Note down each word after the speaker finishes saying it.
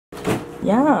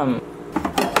Yum.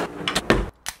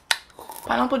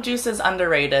 Pineapple juice is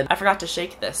underrated. I forgot to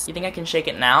shake this. You think I can shake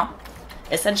it now?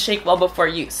 It said shake well before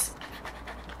use.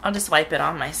 I'll just wipe it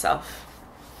on myself.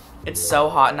 It's so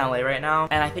hot in LA right now,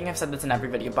 and I think I've said this in every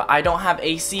video, but I don't have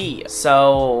AC.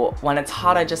 So when it's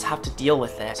hot, I just have to deal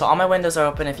with it. So all my windows are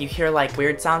open. If you hear like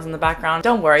weird sounds in the background,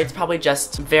 don't worry, it's probably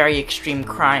just very extreme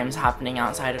crimes happening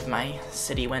outside of my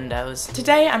city windows.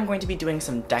 Today, I'm going to be doing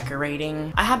some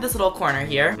decorating. I have this little corner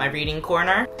here, my reading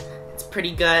corner. It's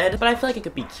pretty good, but I feel like it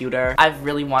could be cuter. I've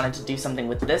really wanted to do something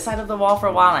with this side of the wall for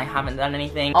a while, and I haven't done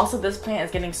anything. Also, this plant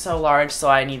is getting so large, so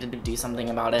I needed to do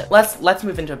something about it. Let's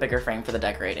move into a bigger frame for the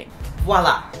decorating.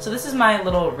 Voila! So this is my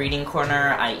little reading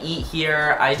corner. I eat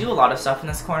here. I do a lot of stuff in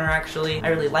this corner, actually. I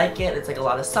really like it. It's like a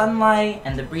lot of sunlight,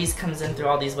 and the breeze comes in through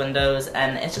all these windows,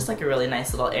 and it's just like a really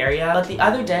nice little area. But the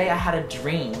other day, I had a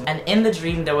dream, and in the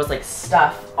dream, there was like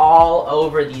stuff all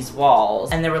over these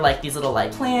walls, and there were like these little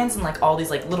like plants and like all these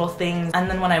like little things. And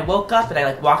then when I woke up and I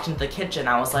like walked into the kitchen,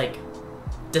 I was like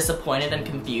disappointed and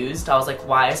confused. I was like,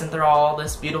 why isn't there all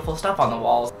this beautiful stuff on the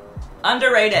walls?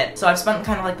 Underrated. So I've spent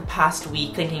kind of like the past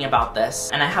week thinking about this,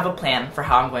 and I have a plan for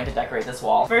how I'm going to decorate this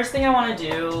wall. First thing I want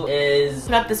to do is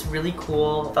put up this really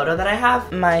cool photo that I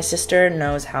have. My sister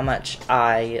knows how much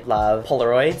I love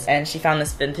Polaroids, and she found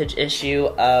this vintage issue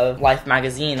of Life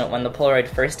magazine when the Polaroid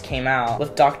first came out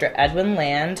with Dr. Edwin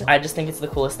Land. I just think it's the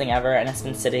coolest thing ever, and it's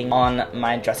been sitting on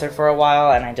my dresser for a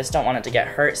while, and I just don't want it to get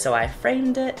hurt, so I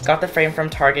framed it. Got the frame from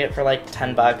Target for like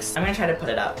 10 bucks. I'm gonna try to put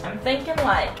it up. I'm thinking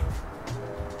like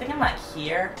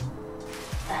here.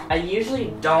 I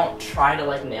usually don't try to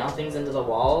like nail things into the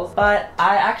walls, but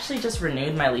I actually just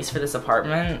renewed my lease for this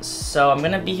apartment, so I'm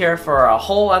gonna be here for a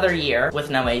whole other year with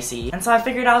no AC. And so I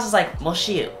figured I was just like, well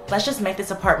shoot, let's just make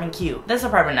this apartment cute. This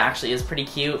apartment actually is pretty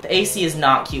cute. The AC is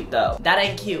not cute though. That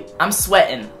ain't cute. I'm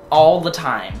sweating all the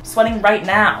time. Sweating right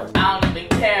now. I don't even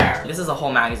care. This is a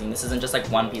whole magazine. This isn't just like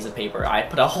one piece of paper. I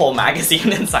put a whole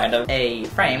magazine inside of a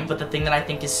frame, but the thing that I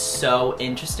think is so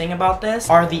interesting about this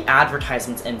are the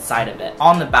advertisements inside of it.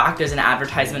 On the back, there's an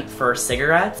advertisement for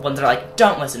cigarettes. Ones that are like,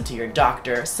 don't listen to your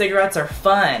doctor. Cigarettes are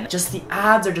fun. Just the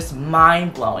ads are just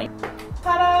mind-blowing.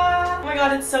 Ta-da! Oh my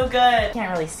god, it's so good.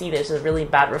 Can't really see this. There's a really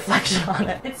bad reflection on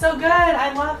it. It's so good.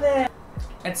 I love it.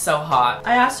 It's so hot.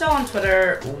 I asked y'all on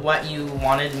Twitter what you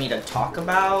wanted me to talk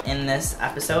about in this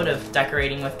episode of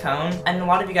Decorating with Cone, and a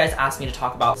lot of you guys asked me to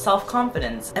talk about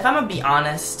self-confidence. If I'm gonna be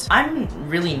honest, I'm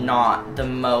really not the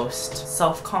most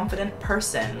self-confident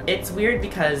person. It's weird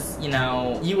because, you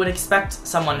know, you would expect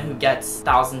someone who gets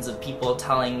thousands of people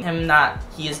telling him that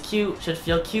he is cute, should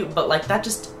feel cute, but like that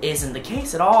just isn't the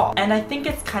case at all. And I think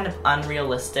it's kind of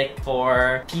unrealistic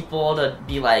for people to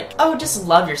be like, oh, just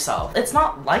love yourself. It's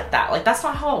not like that. Like, that's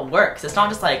not how it works. It's not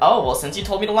just like, oh, well, since you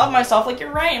told me to love myself, like,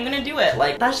 you're right, I'm gonna do it.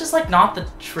 Like, that's just like not the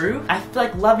truth. I feel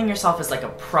like loving yourself is like a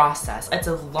process. It's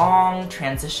a long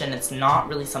transition. It's not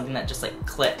really something that just like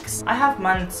clicks. I have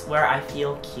months where I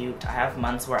feel cute. I have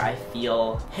months where I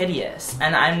feel hideous.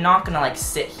 And I'm not gonna like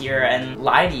sit here and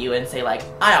lie to you and say like,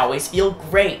 I always feel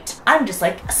great. I'm just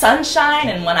like sunshine,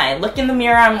 and when I look in the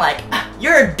mirror, I'm like,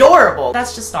 you're adorable.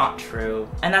 That's just not true.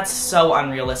 And that's so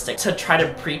unrealistic to try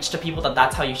to preach to people that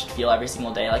that's how you should feel every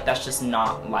single day. Like, that's just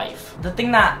not life. The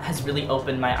thing that has really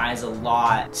opened my eyes a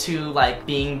lot to like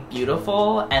being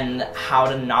beautiful and how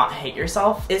to not hate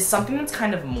yourself is something that's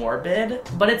kind of morbid,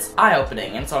 but it's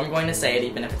eye-opening, and so I'm going to say it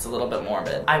even if it's a little bit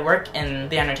morbid. I work in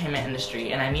the entertainment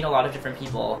industry, and I meet a lot of different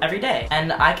people every day,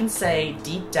 and I can say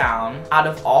deep down, out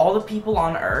of all the people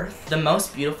on earth, the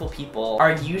most beautiful people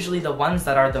are usually the ones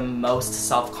that are the most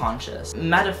self-conscious.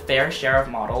 Met a fair share of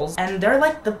models, and they're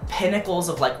like the pinnacles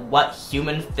of like what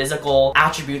human physical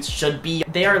attributes should be.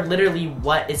 They are literally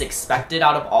what is expected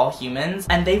out of all humans,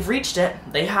 and they've reached it,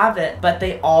 they have it, but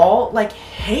they all like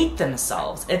hate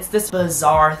themselves. It's this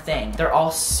bizarre thing. They're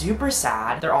all super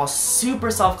sad, they're all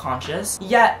super self-conscious,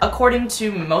 yet according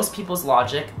to most people's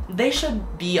logic, they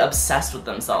should be obsessed with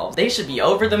themselves. They should be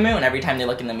over the moon every time they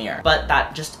look in the mirror, but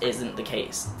that just isn't the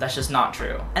case. That's just not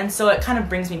true. And so it kind of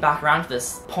brings me back around to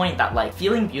this point that like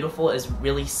feeling beautiful is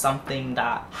really something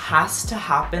that has to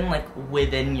happen like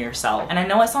within yourself. And I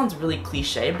know it sounds really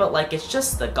cliche, but like it's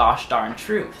just the gosh darn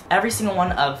truth. Every single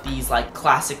one of these like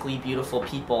classically beautiful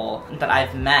people that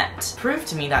I've met proved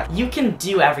to me that you can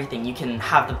do everything. You can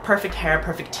have the perfect hair,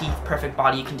 perfect teeth, perfect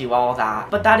body, you can do all that,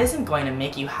 but that isn't going to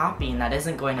make you happy, and that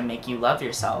isn't going to make you love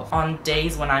yourself. On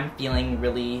days when I'm feeling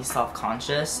really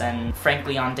self-conscious, and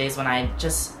frankly on days when I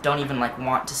just don't even like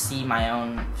want to see my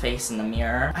own face in the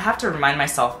mirror, I have to remind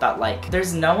myself that like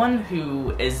there's no one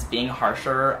who is being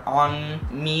harsher on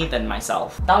me than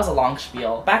myself. That was a long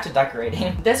spiel. Back to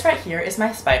decorating. This right here is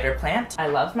my spider plant. I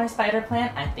love my spider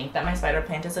plant. I think that my spider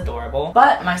plant is adorable.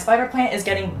 But my spider plant is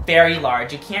getting very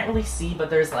large. You can't really see, but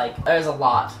there's a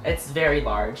lot. It's very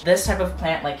large. This type of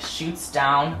plant like shoots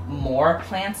down more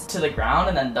plants to the ground,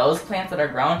 and then those plants that are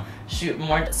grown shoot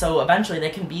more, so eventually they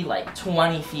can be like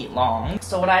 20 feet long.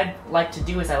 So what I like to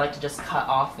do is I like to just cut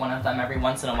off one of them every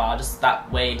once in a while, just that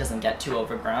way it doesn't get too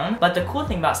overgrown. But the cool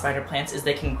thing about spider plants is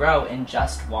they can grow in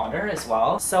just water as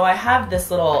well. So I have this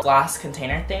little glass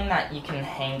container thing that you can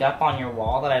hang up on your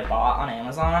wall that I bought on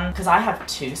Amazon. Because I have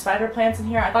 2 spider plants in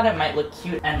here, I thought it might look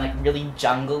cute and like really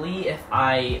jungly if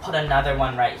I put another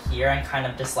one right here and kind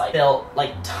of just like built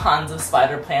like tons of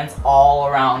spider plants all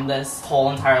around this whole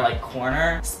entire like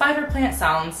corner. Spider plant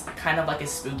sounds kind of like a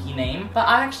spooky name, but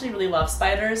I actually really love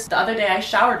spiders. The other day I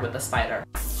showered with a spider.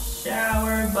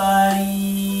 Shower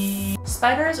buddy.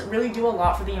 Spiders really do a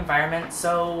lot for the environment,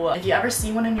 so if you ever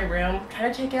see one in your room, try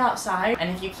to take it outside.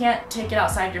 And if you can't take it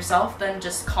outside yourself, then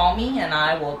just call me and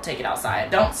I will take it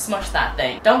outside. Don't smush that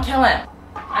thing. Don't kill him.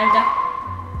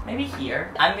 Maybe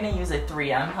here. I'm gonna use a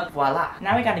 3M hook. Voila.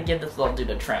 Now we gotta give this little dude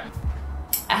a trim.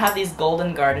 I have these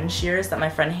golden garden shears that my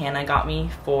friend Hannah got me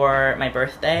for my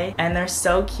birthday, and they're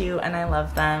so cute and I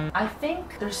love them. I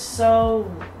think they're so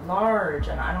large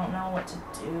and I don't know what to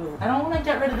do. I don't want to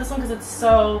get rid of this one because it's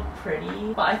so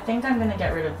pretty, but I think I'm gonna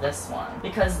get rid of this one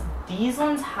because these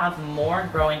ones have more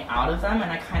growing out of them and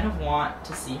I kind of want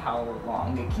to see how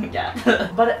long it can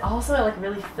get. But it also like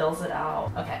really fills it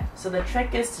out. Okay, so the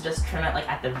trick is to just trim it like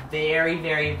at the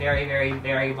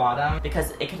very bottom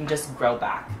because it can just grow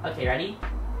back. Okay, ready?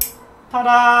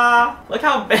 Ta-da! Look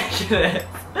how big it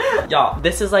is. Y'all,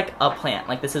 this is like a plant.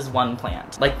 Like this is one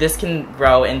plant. Like this can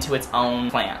grow into its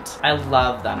own plant. I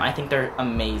love them. I think they're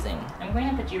amazing. I'm going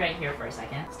to put you right here for a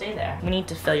second. Stay there. We need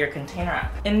to fill your container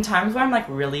up. In times where I'm like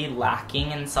really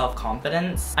lacking in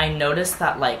self-confidence, I notice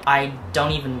that like I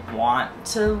don't even want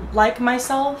to like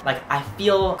myself. Like I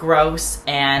feel gross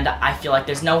and I feel like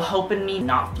there's no hope in me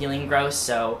not feeling gross,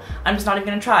 so I'm just not even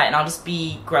gonna try it and I'll just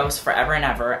be gross forever and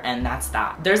ever, and that's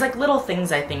that. There's like little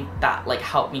things I think that like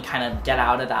help me kind of get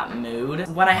out of that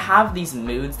mood. When I have these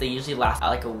moods, they usually last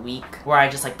like a week, where I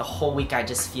just like the whole week I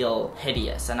just feel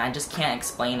hideous and I just can't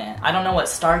explain it. I don't know what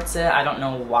starts it, I don't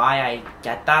know why I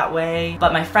get that way,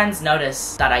 but my friends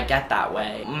notice that I get that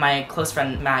way. My close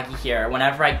friend Maggie here,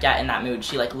 whenever I get in that mood,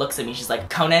 she like looks at me, she's like,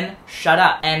 Conan, shut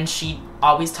up, and she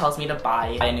always tells me to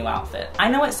buy a new outfit. I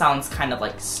know it sounds kind of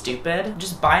like stupid,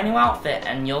 just buy a new outfit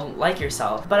and you'll like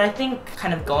yourself, but I think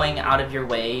kind of going out of your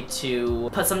way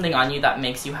to put something on you that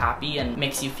makes you happy and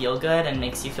makes you feel good and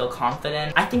makes you feel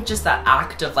confident, I think just that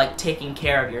act of like taking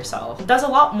care of yourself does a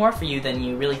lot more for you than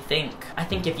you really think. I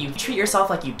think if you treat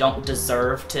yourself like you don't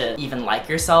deserve to even like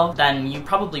yourself, then you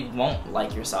probably won't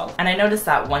like yourself. And I noticed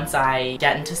that once I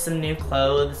get into some new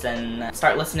clothes and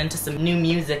start listening to some new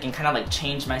music and kind of like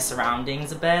change my surroundings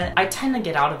a bit, I tend to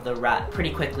get out of the rut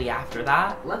pretty quickly after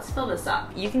that. Let's fill this up.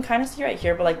 You can kind of see right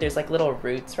here, but like there's like little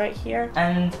roots right here,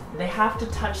 and they have to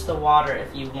touch the water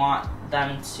if you want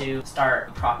them to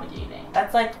start propagating.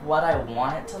 That's like what I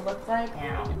want it to look like.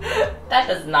 Ow. That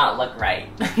does not look right.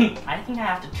 I think I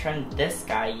have to trim this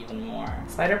guy even more.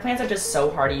 Spider plants are just so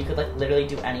hardy, you could like literally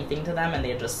do anything to them and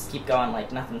they just keep going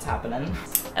like nothing's happening.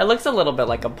 It looks a little bit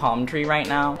like a palm tree right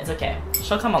now. It's okay,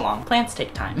 she'll come along. Plants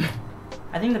take time.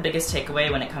 I think the biggest takeaway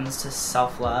when it comes to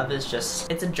self-love is just,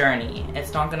 it's a journey.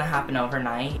 It's not gonna happen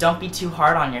overnight. Don't be too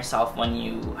hard on yourself when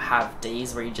you have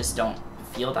days where you just don't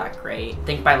feel that great. I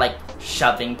think by like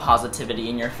shoving positivity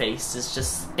in your face is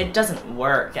just, it doesn't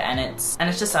work, and it's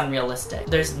just unrealistic.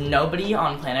 There's nobody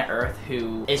on planet Earth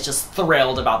who is just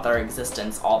thrilled about their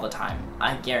existence all the time.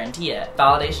 I guarantee it.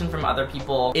 Validation from other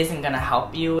people isn't gonna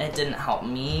help you. It didn't help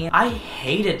me. I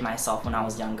hated myself when I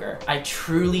was younger. I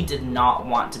truly did not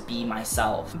want to be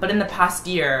myself. But in the past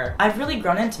year, I've really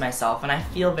grown into myself and I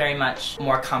feel very much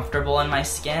more comfortable in my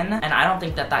skin, and I don't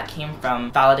think that that came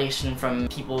from validation from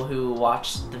people who watch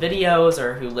the videos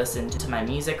or who listened to my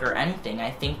music or anything.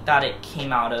 I think that it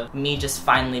came out of me just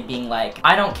finally being like,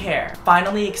 I don't care.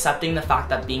 Finally accepting the fact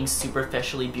that being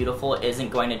superficially beautiful isn't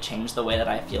going to change the way that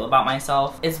I feel about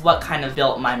myself is what kind of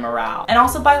built my morale. And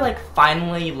also by like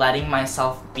finally letting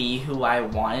myself be who I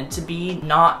wanted to be,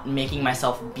 not making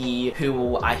myself be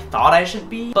who I thought I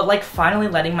should be, but like finally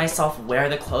letting myself wear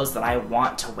the clothes that I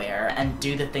want to wear and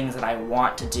do the things that I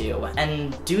want to do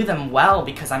and do them well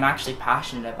because I'm actually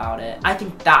passionate about it. I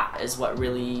think that is what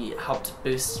really helped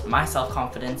boost my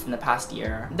self-confidence in the past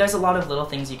year. There's a lot of little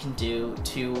things you can do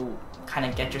to kind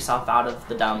of get yourself out of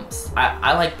the dumps.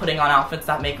 I like putting on outfits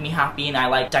that make me happy, and I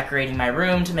like decorating my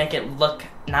room to make it look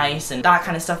nice, and that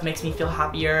kind of stuff makes me feel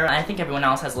happier. And I think everyone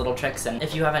else has little tricks, and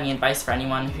if you have any advice for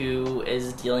anyone who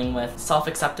is dealing with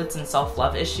self-acceptance and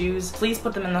self-love issues, please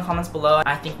put them in the comments below.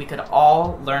 I think we could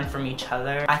all learn from each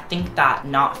other. I think that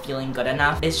not feeling good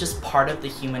enough is just part of the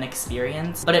human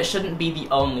experience, but it shouldn't be the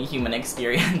only human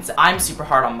experience. I'm super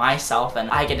hard on myself, and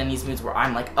I get in these moods where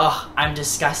I'm like, ugh, I'm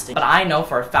disgusting. But I know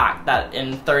for a fact that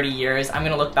in 30 years, I'm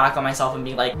gonna look back on myself and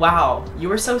be like, wow, you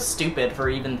were so stupid for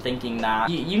even thinking that.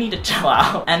 You need to chill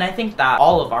out. And I think that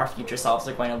all of our future selves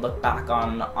are going to look back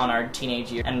on our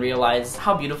teenage years and realize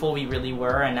how beautiful we really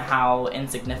were, and how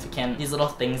insignificant these little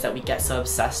things that we get so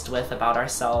obsessed with about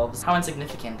ourselves, how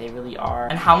insignificant they really are,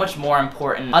 and how much more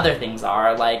important other things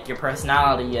are, like your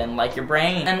personality and like your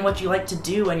brain and what you like to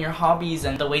do and your hobbies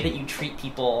and the way that you treat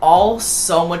people. All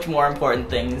so much more important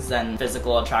things than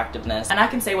physical attractiveness. And I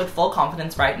can say with full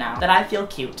confidence right now that I feel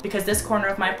cute because this corner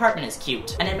of my apartment is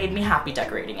cute, and it made me happy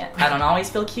decorating it. I don't always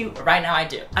feel cute, but right now I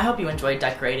do. I hope you enjoyed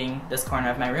decorating this corner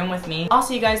of my room with me. I'll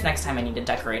see you guys next time I need to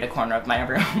decorate a corner of my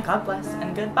room. God bless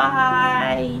and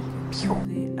goodbye.